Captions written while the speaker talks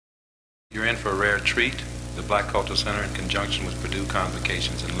You're in for a rare treat. The Black Cultural Center, in conjunction with Purdue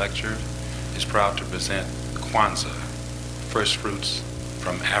Convocations and Lectures, is proud to present Kwanzaa, First Fruits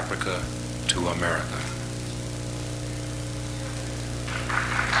from Africa to America.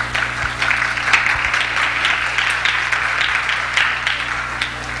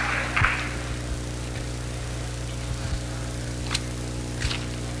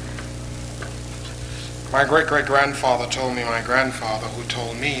 My great-great-grandfather told me my grandfather, who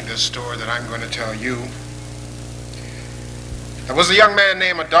told me this story that I'm going to tell you. There was a young man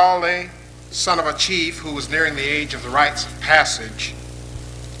named Adale, son of a chief, who was nearing the age of the rites of passage.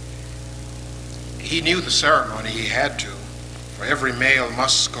 He knew the ceremony, he had to, for every male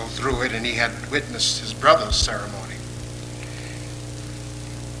must go through it, and he had witnessed his brother's ceremony.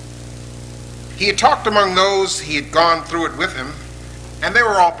 He had talked among those he had gone through it with him, and they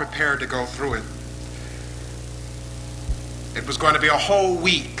were all prepared to go through it. It was going to be a whole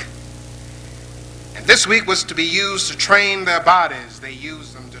week. And this week was to be used to train their bodies. They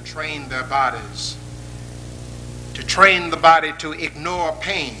used them to train their bodies, to train the body to ignore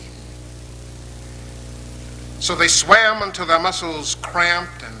pain. So they swam until their muscles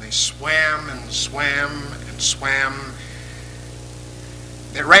cramped, and they swam and swam and swam.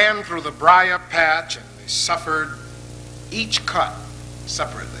 They ran through the briar patch, and they suffered each cut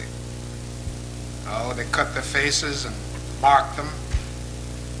separately. Oh, they cut their faces and marked them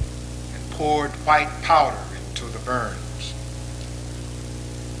and poured white powder into the burns.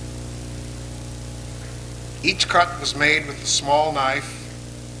 Each cut was made with a small knife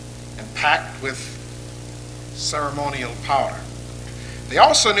and packed with ceremonial powder. They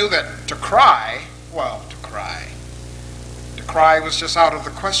also knew that to cry was just out of the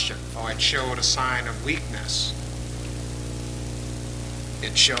question, for it showed a sign of weakness.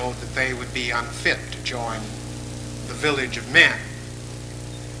 It showed that they would be unfit to join the village of men.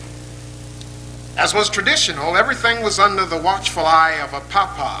 As was traditional, everything was under the watchful eye of a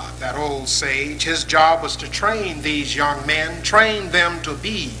papa, that old sage. His job was to train these young men, train them to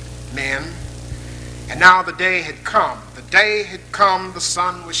be men. And now the day had come. The day had come. The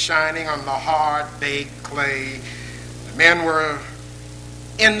sun was shining on the hard, baked clay. The men were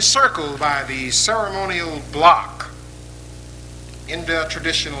encircled by the ceremonial block in their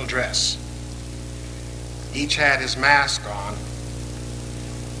traditional dress. Each had his mask on.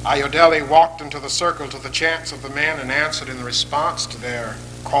 Ayodele walked into the circle to the chants of the men and answered in response to their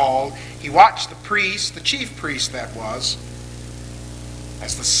call. He watched the priest, the chief priest that was,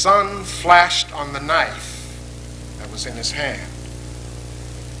 as the sun flashed on the knife that was in his hand.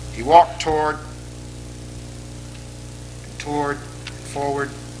 He walked forward,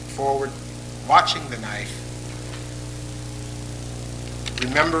 watching the knife,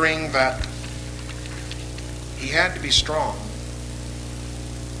 remembering that he had to be strong.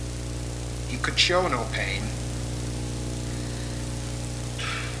 He could show no pain.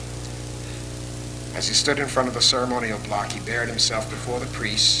 As he stood in front of the ceremonial block, he bared himself before the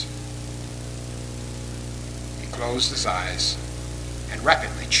priests. He closed his eyes and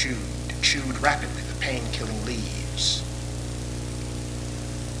rapidly chewed rapidly the pain-killing leaves.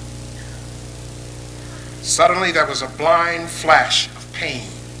 Suddenly there was a blind flash of pain.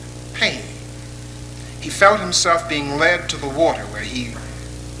 He felt himself being led to the water where he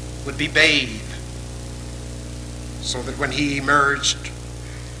would be bathed, so that when he emerged,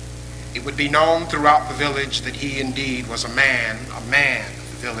 it would be known throughout the village that he indeed was a man of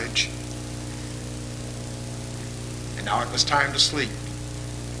the village. And now it was time to sleep.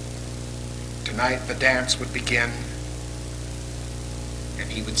 Tonight the dance would begin, and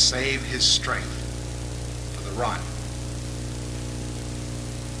he would save his strength for the run.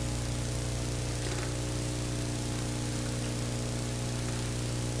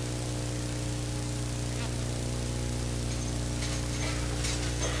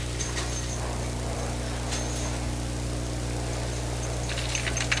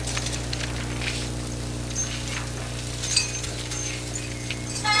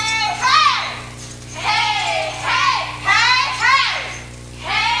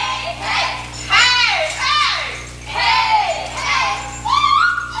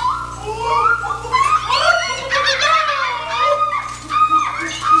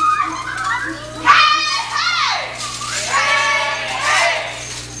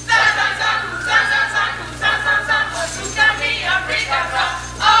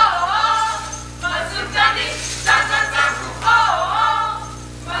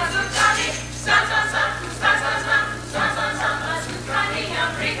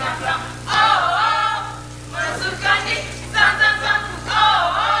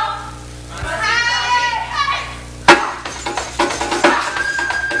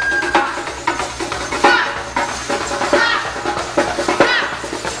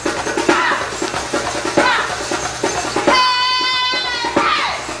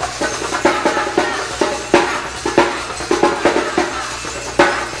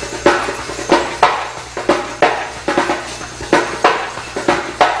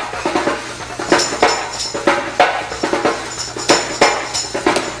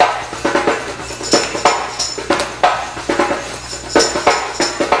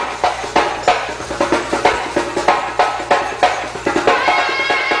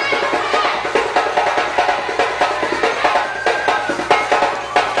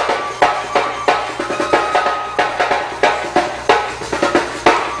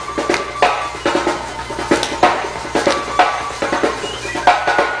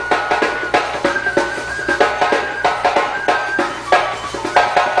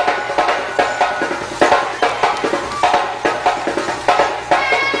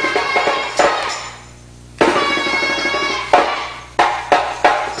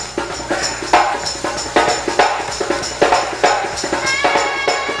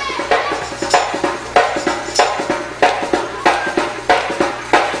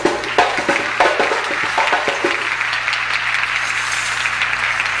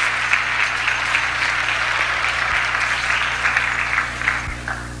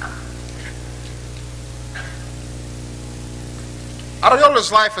 elder's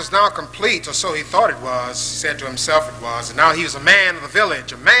life is now complete, or so he thought it was. He said to himself it was. And now he was a man of the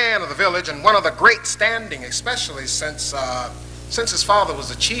village, and one of the great standing, especially since his father was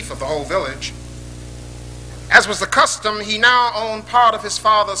the chief of the whole village. As was the custom, he now owned part of his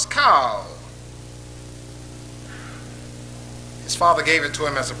father's cow. His father gave it to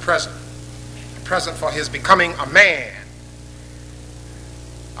him as a present for his becoming a man.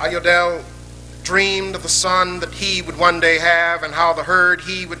 Ayodele dreamed of the son that he would one day have, and how the herd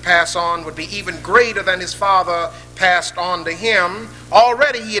he would pass on would be even greater than his father passed on to him.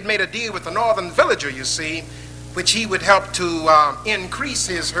 Already he had made a deal with the northern villager, you see, which he would help to increase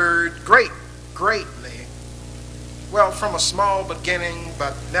his herd greatly. Well, from a small beginning,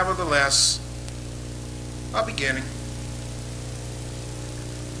 but nevertheless a beginning.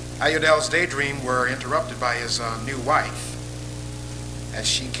 Ayodele's daydream were interrupted by his new wife as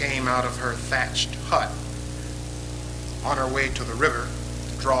she came out of her thatched hut on her way to the river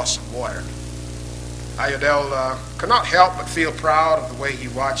to draw some water. Ayodele could not help but feel proud of the way he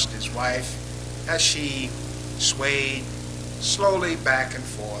watched his wife as she swayed slowly back and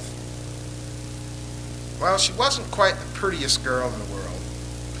forth. Well, she wasn't quite the prettiest girl in the world,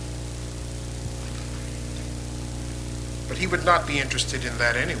 but he would not be interested in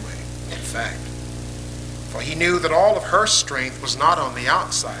that anyway, in fact. For he knew that all of her strength was not on the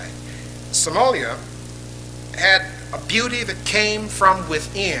outside. Somalia had a beauty that came from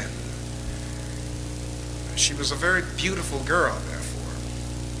within. She was a very beautiful girl, therefore.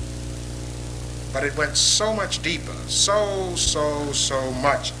 But it went so much deeper, so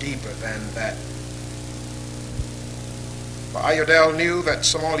much deeper than that. For Ayodele knew that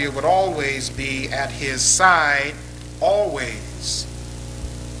Somalia would always be at his side, always,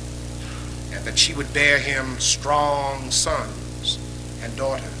 and that she would bear him strong sons and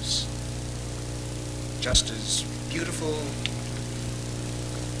daughters, just as beautiful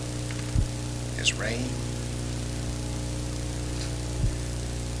as rain.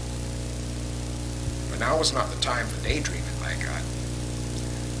 But now was not the time for daydreaming, my God.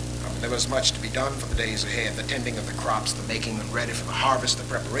 There was much to be done for the days ahead: the tending of the crops, the making them ready for the harvest, the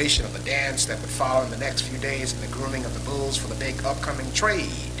preparation of the dance that would follow in the next few days, and the grooming of the bulls for the big upcoming trade.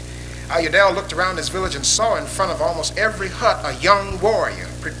 Ayodele looked around his village and saw in front of almost every hut a young warrior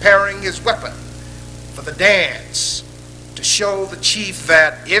preparing his weapon for the dance, to show the chief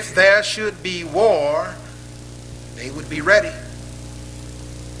that if there should be war, they would be ready.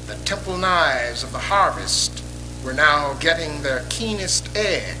 The temple knives of the harvest were now getting their keenest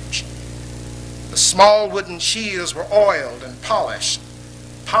edge. The small wooden shields were oiled and polished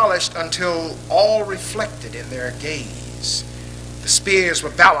until all reflected in their gaze. The spears were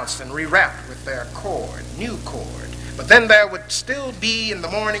balanced and rewrapped with their cord, new cord. But then there would still be in the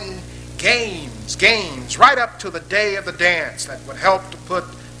morning games, right up to the day of the dance that would help to put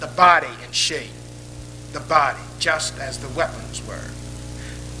the body in shape. The body, just as the weapons were.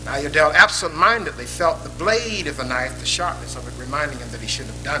 Ayodele absent-mindedly felt the blade of the knife, the sharpness of it reminding him that he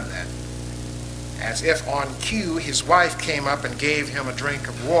shouldn't have done that. As if on cue, his wife came up and gave him a drink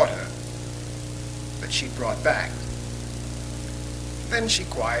of water that she brought back. Then she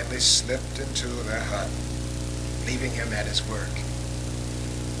quietly slipped into their hut, leaving him at his work.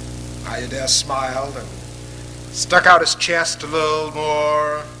 Ayodele smiled and stuck out his chest a little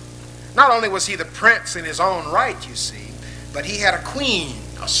more. Not only was he the prince in his own right, you see, but he had a queen,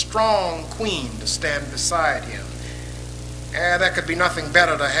 a strong queen, to stand beside him. And there could be nothing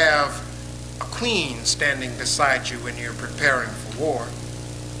better to have a queen standing beside you when you're preparing for war.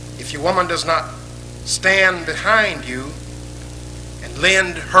 If your woman does not stand behind you and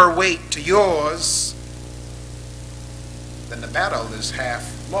lend her weight to yours, then the battle is half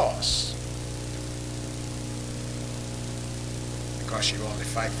lost, because you only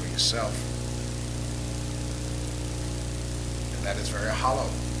fight for yourself. And that is very hollow.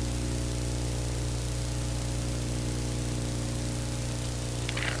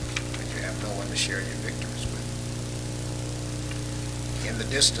 No one to share your victories with. In the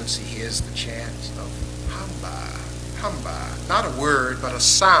distance he hears the chant of Hamba, Hamba. Not a word, but a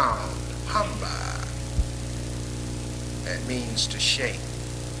sound. Hamba. That means to shake,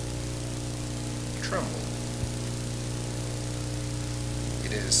 tremble.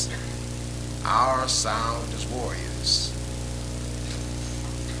 It is our sound as warriors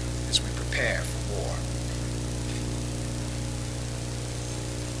as we prepare for war.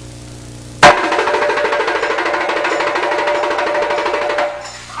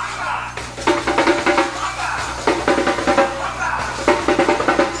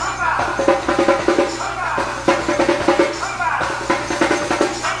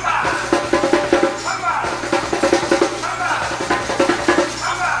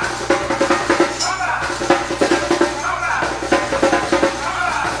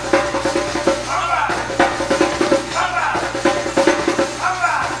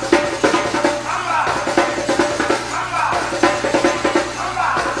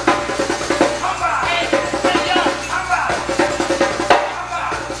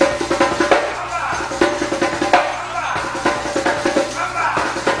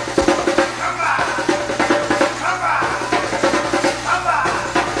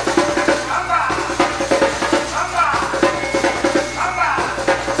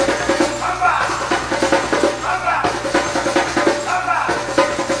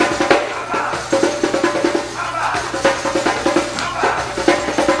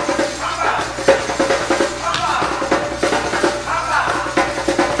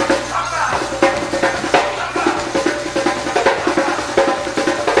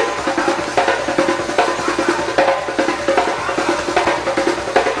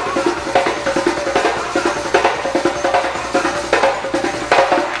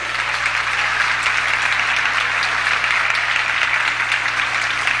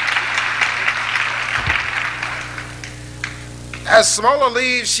 Smola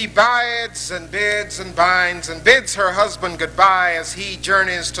leaves, she bides and bids and binds and bids her husband goodbye as he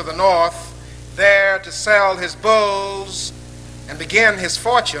journeys to the north, there to sell his bulls and begin his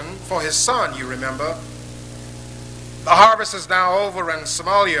fortune for his son, you remember. The harvest is now over, and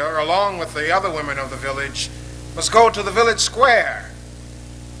Somalia, along with the other women of the village, must go to the village square.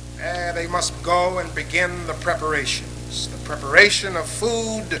 There they must go and begin the preparations, the preparation of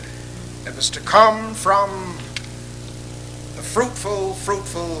food that was to come from the fruitful,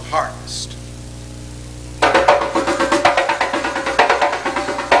 fruitful harvest.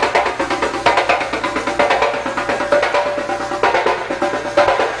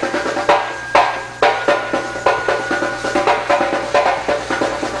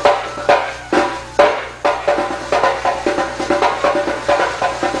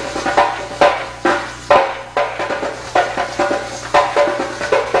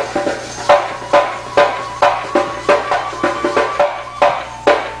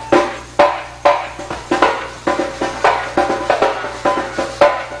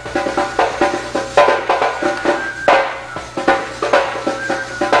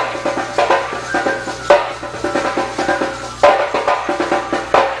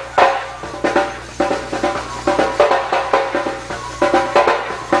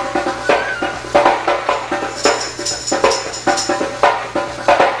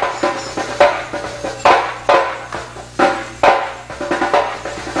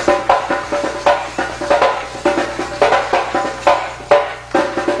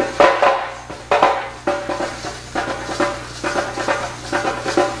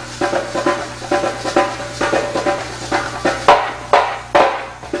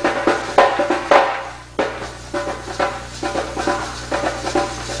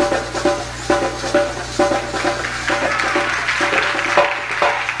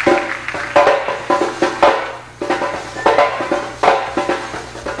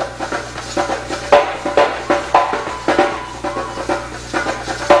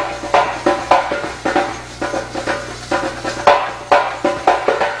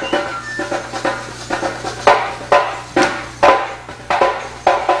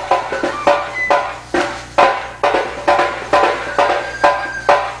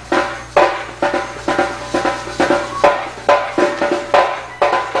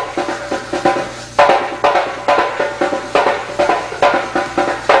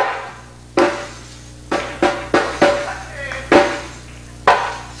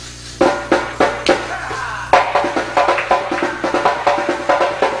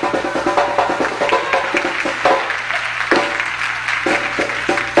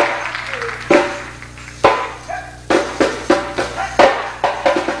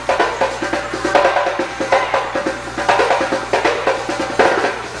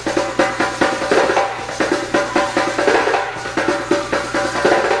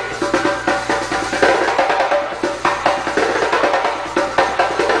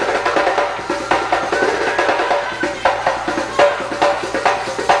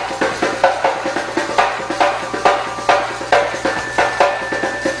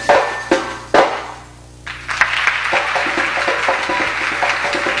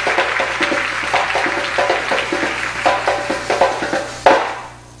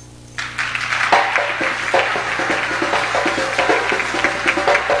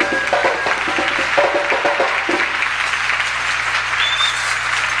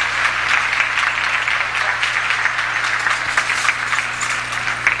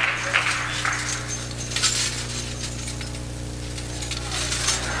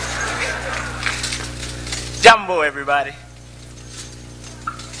 Jambo, everybody.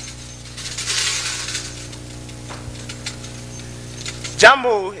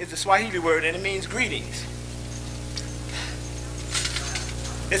 Jambo is a Swahili word and it means greetings.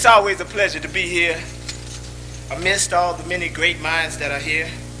 It's always a pleasure to be here amidst all the many great minds that are here,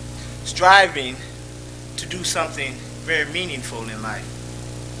 striving to do something very meaningful in life.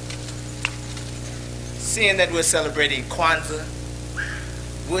 Seeing that we're celebrating Kwanzaa,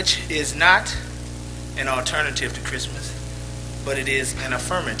 which is not an alternative to Christmas, but it is an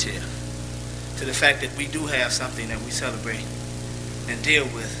affirmative to the fact that we do have something that we celebrate and deal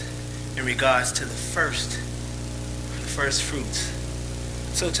with in regards to the first fruits.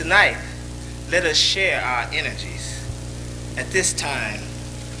 So tonight, let us share our energies. At this time,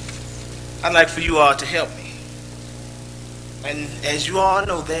 I'd like for you all to help me. And as you all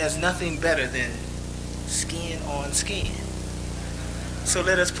know, there's nothing better than skin on skin. So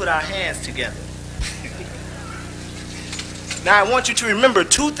let us put our hands together. Now I want you to remember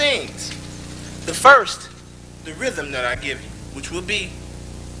two things. The first, the rhythm that I give you, which will be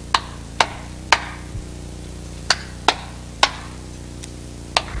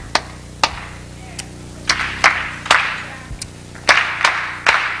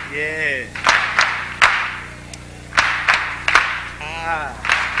Yeah.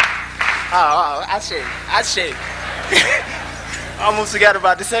 I shake. Almost forgot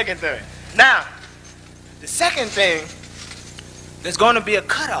about the second thing. Now, the second thing, there's going to be a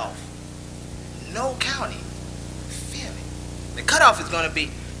cutoff. No counting. Feel me? The cutoff is going to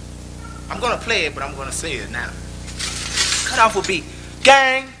be, I'm going to play it, but I'm going to say it now. Cutoff will be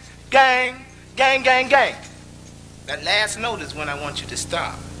gang, gang, gang, gang, gang. That last note is when I want you to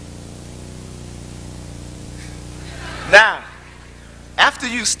stop. Now, after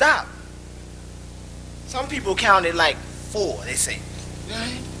you stop, some people count it like 4. They say,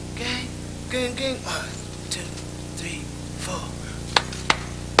 gang, gang, gang, gang. 1, 2, 3,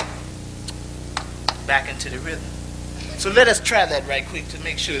 4. Back into the rhythm. So let us try that right quick to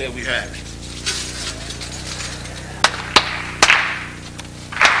make sure that we have it.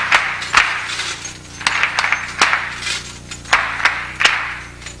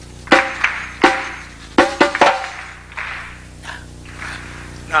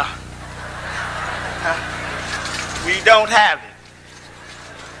 No. We don't have it.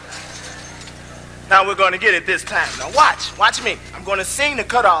 Now we're going to get it this time. Now watch me. I'm going to sing the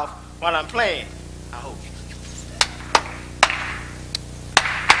cutoff while I'm playing. I hope.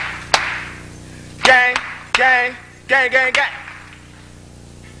 Gang, gang, gang, gang, gang.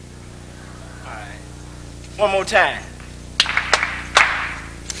 All right. One more time.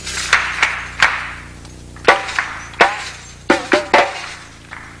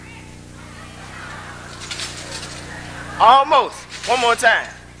 Almost. One more time.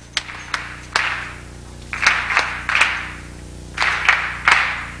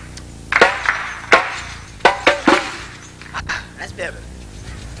 That's better.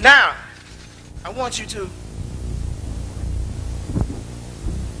 Now, I want you to.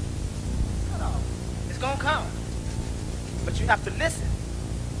 It's gonna come, but you have to listen.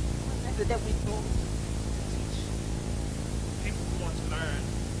 Method that we go teach people who want to learn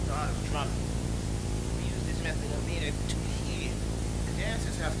the art of drumming. Method of being able to hear. The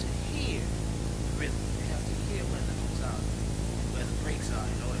dancers have to hear the rhythm. They have to hear where the notes are, where the breaks are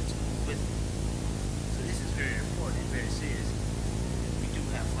in order to move with it. So this is very important and very serious. We do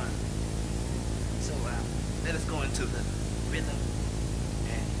have fun. So let us go into the rhythm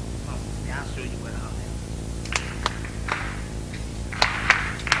and I'll show you what I'll have.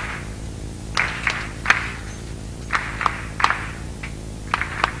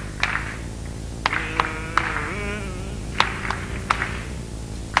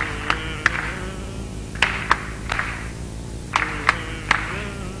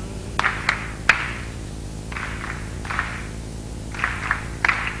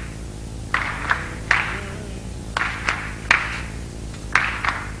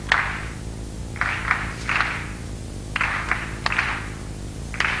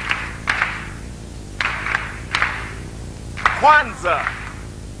 Kwanzaa,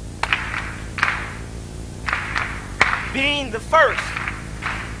 being the first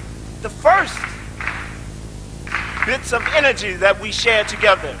bits of energy that we share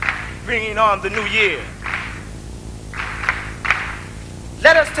together, bringing on the new year.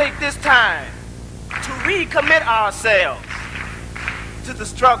 Let us take this time to recommit ourselves to the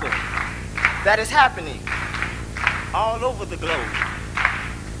struggle that is happening all over the globe.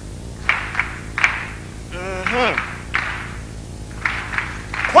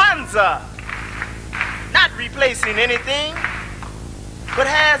 Kwanzaa, not replacing anything, but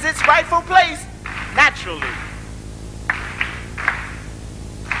has its rightful place naturally.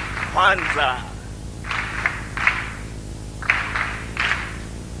 Kwanzaa.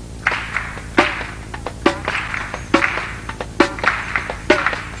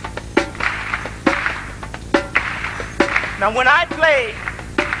 Now when I play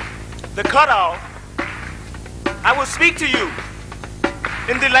the cutoff, I will speak to you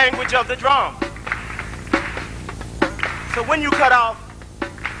in the language of the drum. So when you cut off,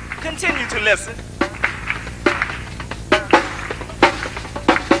 continue to listen.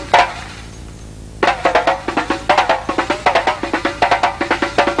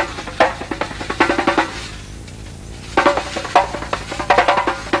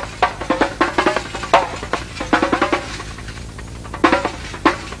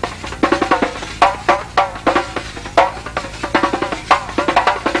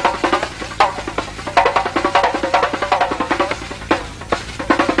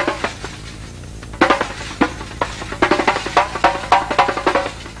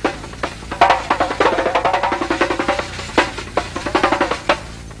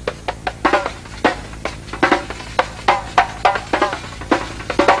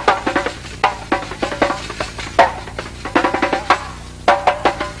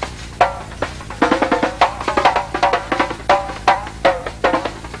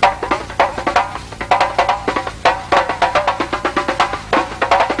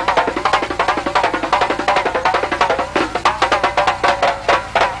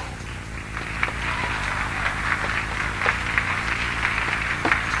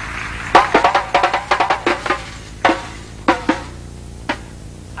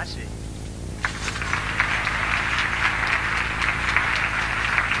 I see.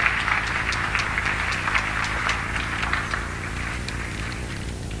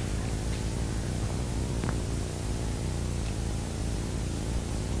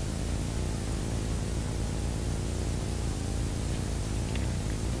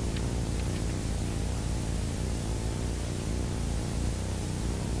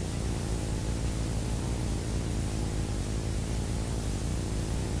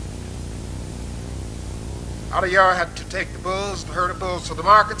 Adayar had to take the bulls, the herd of bulls, to the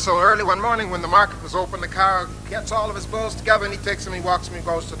market. So early one morning when the market was open, the cow gets all of his bulls together and he takes them, he walks them, he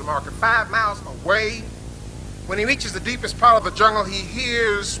goes to the market. 5 miles away, when he reaches the deepest part of the jungle, he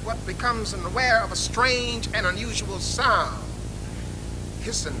hears what becomes aware of a strange and unusual sound.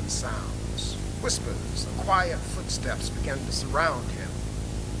 Hissing sounds, whispers, and quiet footsteps begin to surround him.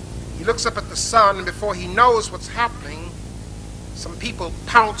 He looks up at the sun, and before he knows what's happening, some people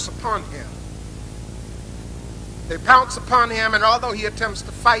pounce upon him. They pounce upon him, and although he attempts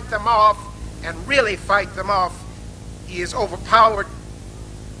to fight them off, and really fight them off, he is overpowered.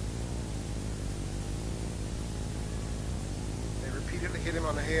 They repeatedly hit him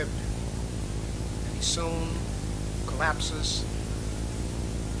on the head, and he soon collapses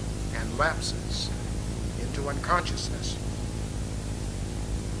and lapses into unconsciousness.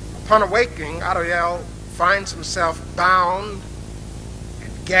 Upon awaking, Ariel finds himself bound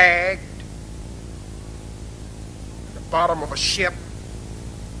and gagged at the bottom of a ship,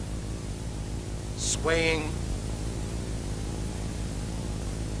 swaying,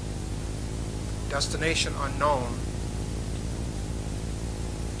 destination unknown.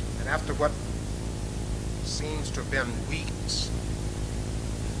 And after what seems to have been weeks,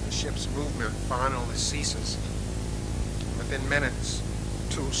 the ship's movement finally ceases. Within minutes,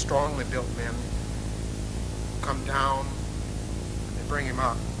 2 strongly built men come down and they bring him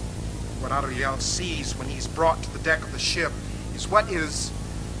up. What Ariel sees when he's brought to the deck of the ship is what is,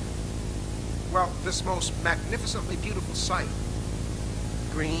 well, this most magnificently beautiful sight.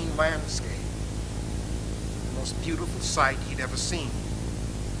 Green landscape. The most beautiful sight he'd ever seen.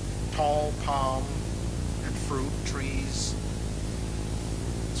 Tall palm and fruit trees,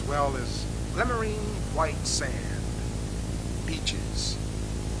 as well as glimmering white sand, beaches.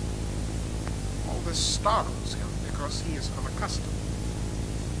 All this startles him because he is unaccustomed.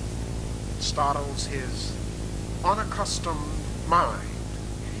 It startles his unaccustomed mind.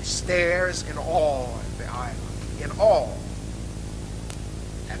 He stares in awe at the island, in awe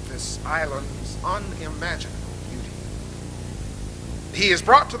at this island's unimaginable beauty. He is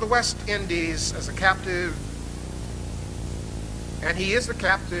brought to the West Indies as a captive, and he is the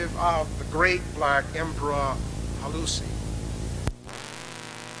captive of the great black Emperor Halusi.